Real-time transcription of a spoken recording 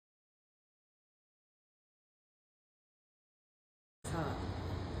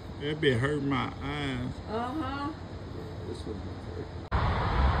That bit hurt my eyes. Uh-huh. This one.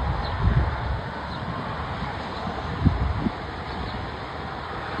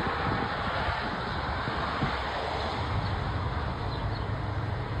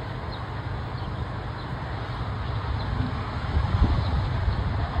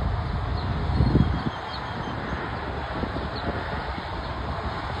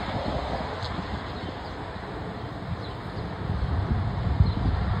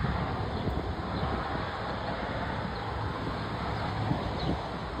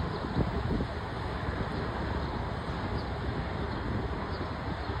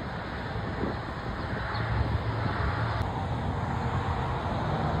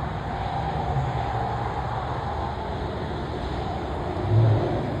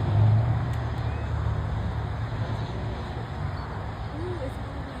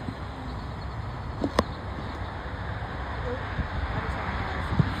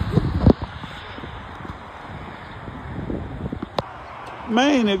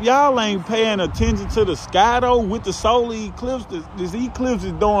 Man, if y'all ain't paying attention to the sky though, with the solar eclipse, this eclipse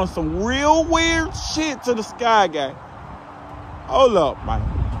is doing some real weird shit to the sky, guy. Hold up, man.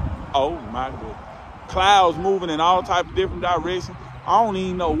 Oh my goodness. Clouds moving in all types of different directions. I don't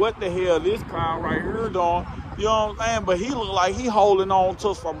even know what the hell this cloud right here doing. You know what I'm saying? But he look like he holding on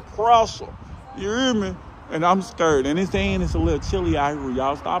to some pressure. You hear me? And I'm scared. And it's a little chilly out here.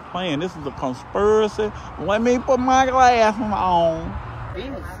 Y'all stop playing. This is a conspiracy. Let me put my glasses on.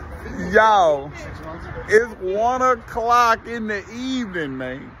 Y'all, it's 1 o'clock in the evening,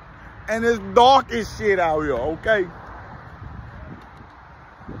 man. And it's dark as shit out here, okay?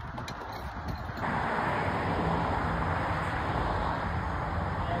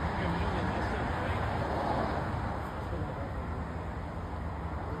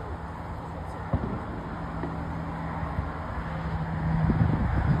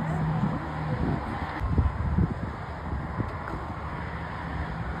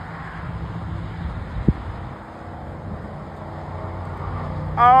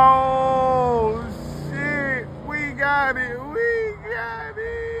 Oh shit, we got it.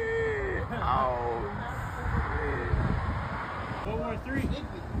 Oh shit. 413.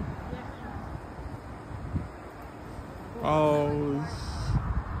 Oh,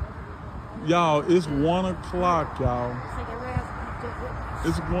 y'all, it's 1 o'clock, y'all.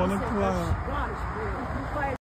 It's 1 o'clock.